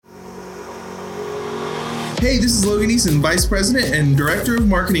Hey, this is Logan Easton, Vice President and Director of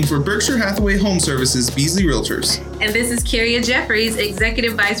Marketing for Berkshire Hathaway Home Services, Beasley Realtors. And this is Kyria Jeffries,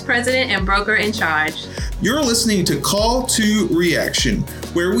 Executive Vice President and Broker in Charge. You're listening to Call to Reaction,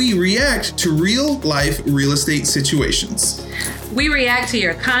 where we react to real-life real estate situations. We react to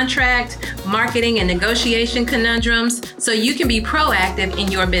your contract, marketing, and negotiation conundrums so you can be proactive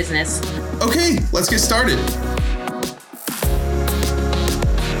in your business. Okay, let's get started.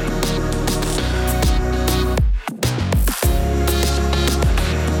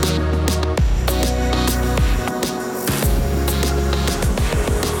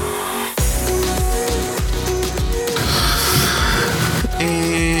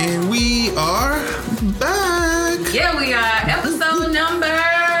 And we are back. Yeah, we are. Episode number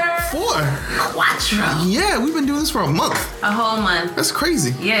 4. Quattro. Yeah, we've been doing this for a month. A whole month. That's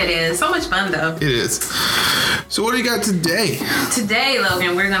crazy. Yeah, it is. So much fun, though. It is. So what do you got today? Today,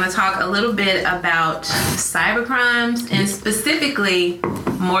 Logan, we're going to talk a little bit about cybercrimes and specifically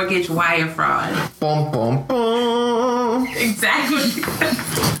mortgage wire fraud. Bum, bum, bum. Exactly.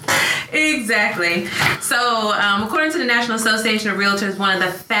 Exactly. So, according to the National Association of Realtors, one of the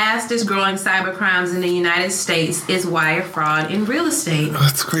fastest growing cybercrimes in the United States is wire fraud in real estate.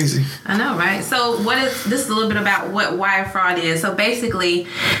 That's crazy. I know, right? So, this is a little bit about what wire fraud is. So, basically,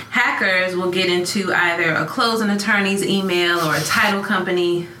 hackers will get into either a closing attorney's email or a title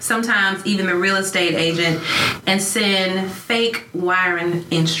company, sometimes even the real estate agent, and send fake wiring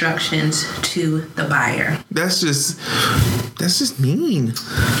instructions to the buyer. That's just mean.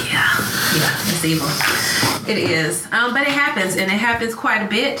 Yeah, it's evil. It is. But it happens, and it happens quite a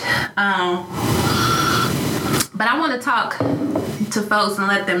bit. But I want to talk to folks and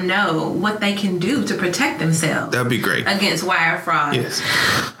let them know what they can do to protect themselves. That'd be great. Against wire fraud. Yes.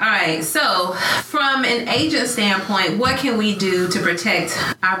 All right. So, from an agent standpoint, what can we do to protect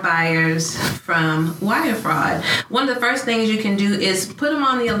our buyers from wire fraud? One of the first things you can do is put them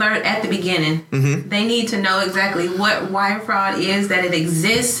on the alert at the beginning. Mm-hmm. They need to know exactly what wire fraud is, that it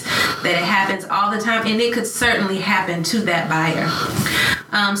exists, that it happens all the time, and it could certainly happen to that buyer.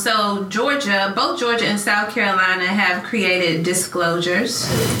 So both Georgia and South Carolina have created disclosures.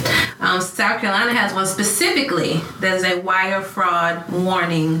 South Carolina has one specifically that is a wire fraud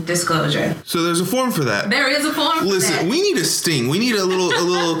warning disclosure. So there's a form for that. There is a form for that. Listen, we need a sting. We need a little,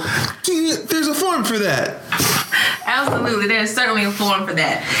 there's a form for that. Absolutely. There's certainly a form for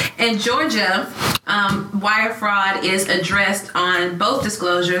that. In Georgia, wire fraud is addressed on both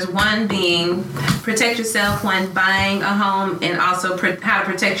disclosures, one being protect yourself when buying a home and also how to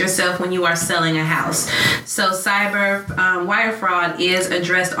protect yourself when you are selling a house. So wire fraud is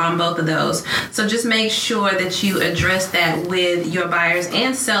addressed on both of those. So just make sure that you address that with your buyers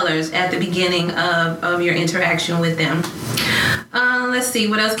and sellers at the beginning of your interaction with them. Let's see,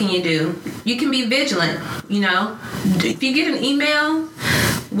 what else can you do? You can be vigilant. If you get an email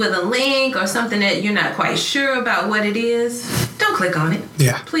with a link or something that you're not quite sure about what it is, don't click on it.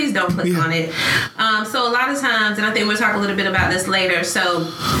 Yeah. Please don't click on it. So a lot of times, and I think we'll talk a little bit about this later, so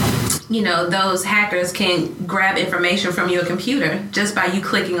those hackers can grab information from your computer just by you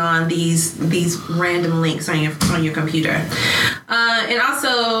clicking on these random links on your computer. And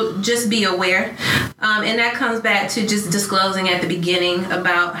also just be aware. And that comes back to just disclosing at the beginning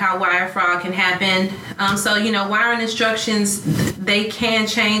about how wire fraud can happen. Wiring instructions, they can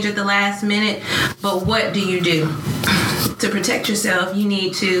change at the last minute, but what do you do? To protect yourself, you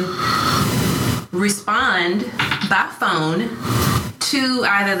need to respond by phone to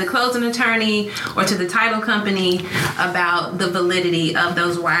either the closing attorney or to the title company about the validity of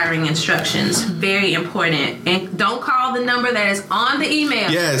those wiring instructions. Very important. And don't call the number that is on the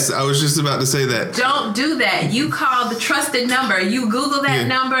email. Yes, I was just about to say that. Don't do that. You call the trusted number. You Google that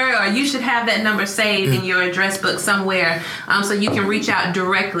number, or you should have that number saved in your address book somewhere, so you can reach out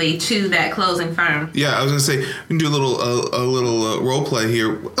directly to that closing firm. Yeah, I was going to say, we can do a little role play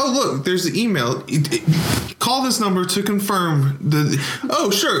here. Oh, look, there's the email. Call this number to confirm Oh,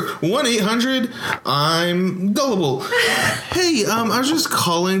 sure. 1-800. I'm gullible. Hey, I was just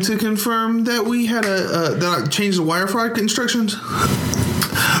calling to confirm that we had that I changed the wire fraud instructions.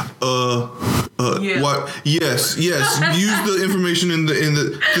 Yeah. What? Yes. Use the information in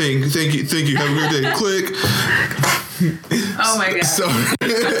the thing. Thank you. Have a good day. Click. Oh my God. Sorry.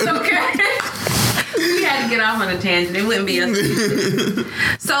 It's okay. We had to get off on a tangent. It wouldn't be us.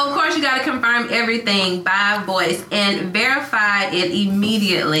 So, of course, you got to confirm everything by voice and verify it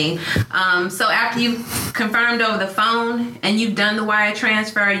immediately. So after you've confirmed over the phone and you've done the wire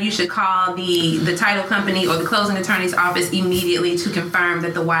transfer, you should call the title company or the closing attorney's office immediately to confirm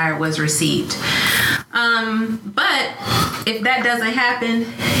that the wire was received. But if that doesn't happen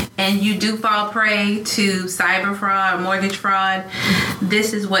and you do fall prey to cyber fraud, mortgage fraud,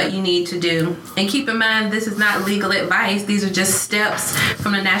 this is what you need to do. And keep in mind, this is not legal advice. These are just steps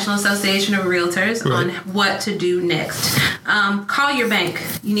from the National Association of Realtors on what to do next. Call your bank.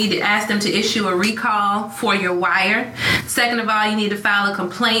 You need to ask them to issue a recall for your wire. Second of all, you need to file a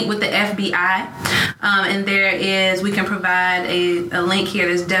complaint with the FBI. And we can provide a link here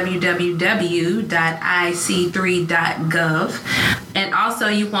that's www.ic3.gov. And also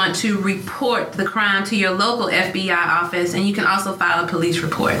you want to report the crime to your local FBI office, and you can also file a police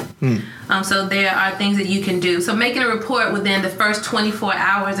report. So there are things that you can do. So making a report within the first 24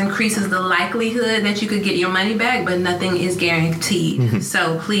 hours increases the likelihood that you could get your money back, but nothing is guaranteed.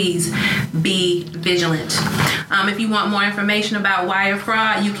 So please be vigilant. If you want more information about wire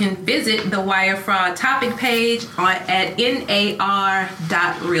fraud, you can visit the wire fraud topic page at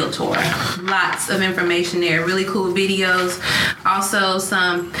nar.realtor. Lots of information there, really cool videos. Also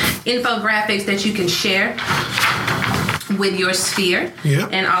some infographics that you can share with your sphere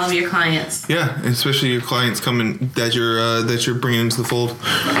and all of your clients. Yeah, especially your clients coming that you're bringing into the fold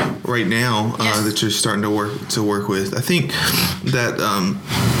right now, that you're starting to work with. I think that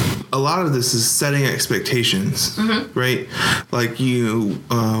a lot of this is setting expectations, right? Like there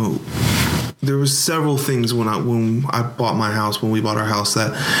was several things when I bought my house, when we bought our house,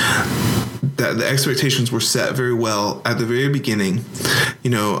 that the expectations were set very well at the very beginning.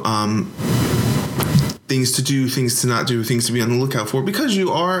 Things to do, things to not do, things to be on the lookout for, because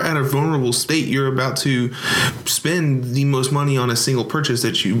you are at a vulnerable state. You're about to spend the most money on a single purchase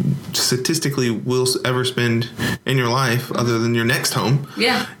that you statistically will ever spend in your life, other than your next home.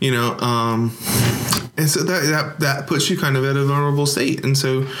 Yeah. And so that puts you kind of at a vulnerable state. And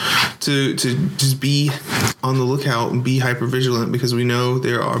so to just be on the lookout and be hyper vigilant, because we know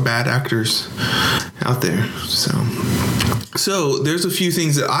there are bad actors out there. So there's a few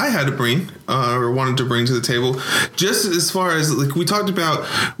things that I had to bring or wanted to bring to the table, just as far as, like, we talked about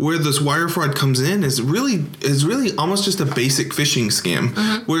where this wire fraud comes in is really almost just a basic phishing scam,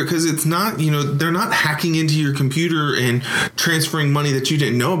 where, because it's not, they're not hacking into your computer and transferring money that you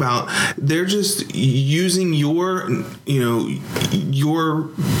didn't know about. They're just using your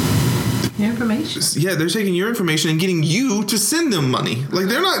information. Yeah, they're taking your information and getting you to send them money. Like,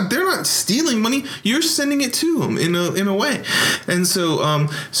 they're not stealing money. You're sending it to them in a way. And so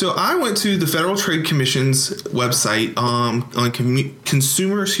I went to the Federal Trade Commission's website on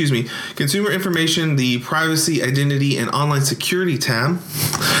consumer information, the privacy, identity, and online security tab,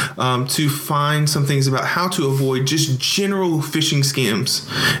 to find some things about how to avoid just general phishing scams,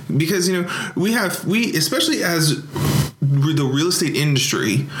 because we especially as the real estate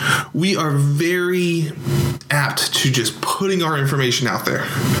industry, we are very apt to just putting our information out there,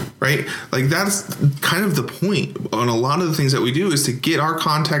 right? Like, that's kind of the point on a lot of the things that we do, is to get our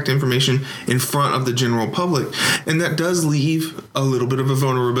contact information in front of the general public. And that does leave a little bit of a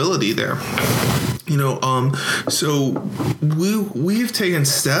vulnerability there. So we've taken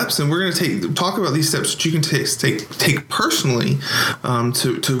steps, and we're going to talk about these steps that you can take personally,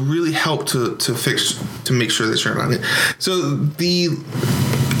 to really help to make sure that you're not it. So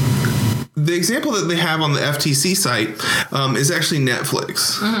the example that they have on the FTC site is actually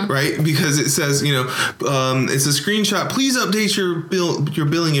Netflix, right? Because it says, it's a screenshot. Please update your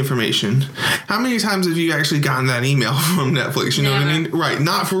billing information. How many times have you actually gotten that email from Netflix? You know what I mean? Right.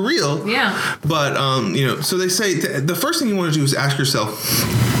 Not for real. Yeah. But, so they say the first thing you want to do is ask yourself,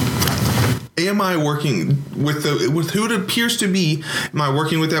 am I working with who it appears to be? Am I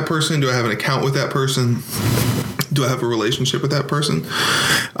working with that person? Do I have an account with that person? Do I have a relationship with that person,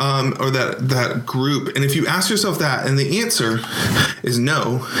 or that group? And if you ask yourself that, and the answer is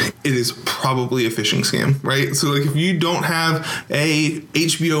no, it is probably a phishing scam, right? So, like, if you don't have a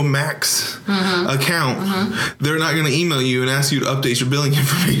HBO Max account, they're not going to email you and ask you to update your billing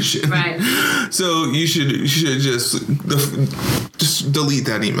information. Right. So you should just delete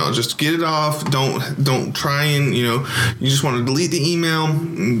that email. Just get it off. Don't try and you just want to delete the email,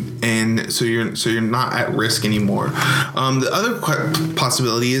 and so you're not at risk anymore. The other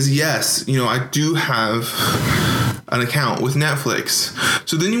possibility is, yes, I do have an account with Netflix.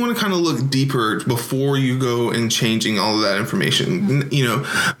 So then you want to kind of look deeper before you go and changing all of that information.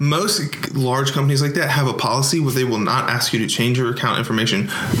 Most large companies like that have a policy where they will not ask you to change your account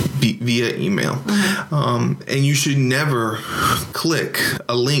information via email. And you should never click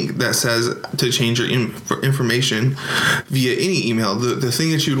a link that says to change your information via any email. The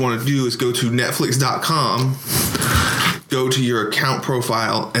thing that you would want to do is go to Netflix.com, go to your account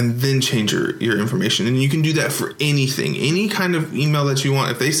profile and then change your information. And you can do that for anything, any kind of email that you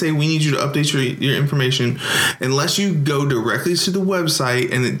want. If they say we need you to update your information, unless you go directly to the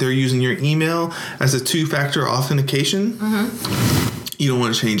website and they're using your email as a 2-factor authentication, you don't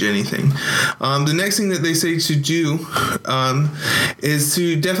want to change anything. The next thing that they say to do is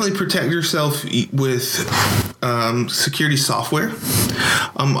to definitely protect yourself with security software.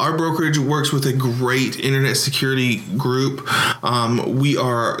 Our brokerage works with a great internet security group. We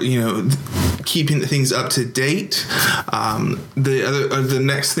are, keeping things up to date. The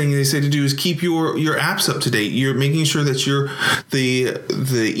next thing they say to do is keep your apps up to date. You're making sure that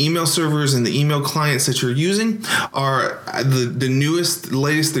the email servers and the email clients that you're using are the newest,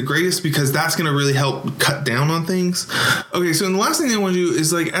 latest, the greatest, because that's going to really help cut down on things. Okay, so the last thing they want to do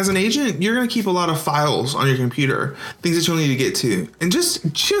is, like, as an agent, you're going to keep a lot of files on your computer, things that you'll need to get to, and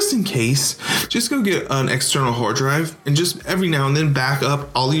just in case, just go get an external hard drive and just every now and then back up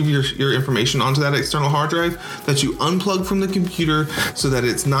all of your information onto that external hard drive that you unplug from the computer so that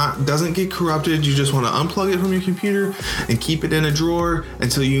doesn't get corrupted. You just want to unplug it from your computer and keep it in a drawer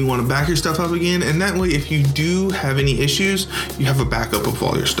until you want to back your stuff up again. And that way, if you do have any issues, you have a backup of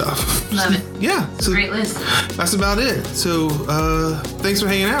all your stuff. Love it. Yeah. So great list. That's about it. So thanks for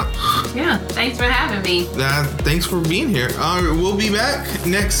hanging out. Yeah. Thanks for having me. Thanks for being here. We'll be back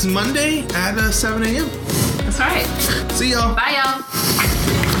next Monday at 7 a.m. That's right. See y'all. Bye, y'all.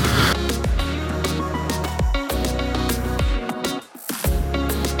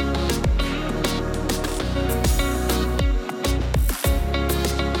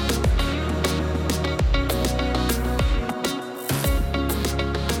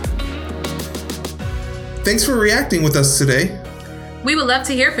 Thanks for reacting with us today. We would love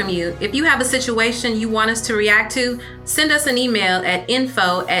to hear from you. If you have a situation you want us to react to, send us an email at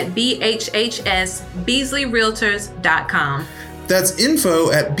info@bhhsbeasleyrealtors.com. That's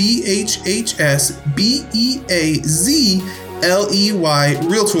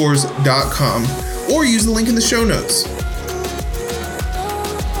info@bhhsbeasleyrealtors.com, or use the link in the show notes.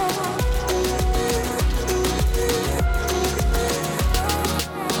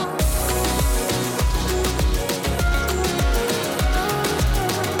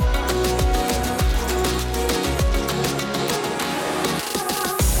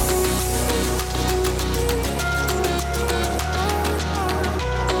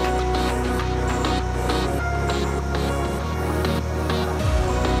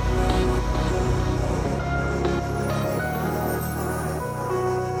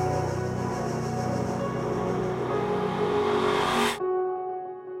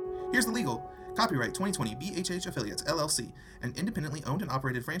 Here's the legal. Copyright 2020 BHH Affiliates, LLC, an independently owned and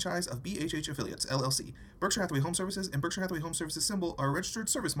operated franchise of BHH Affiliates, LLC. Berkshire Hathaway Home Services and Berkshire Hathaway Home Services symbol are registered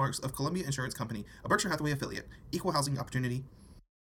service marks of Columbia Insurance Company, a Berkshire Hathaway affiliate. Equal housing opportunity.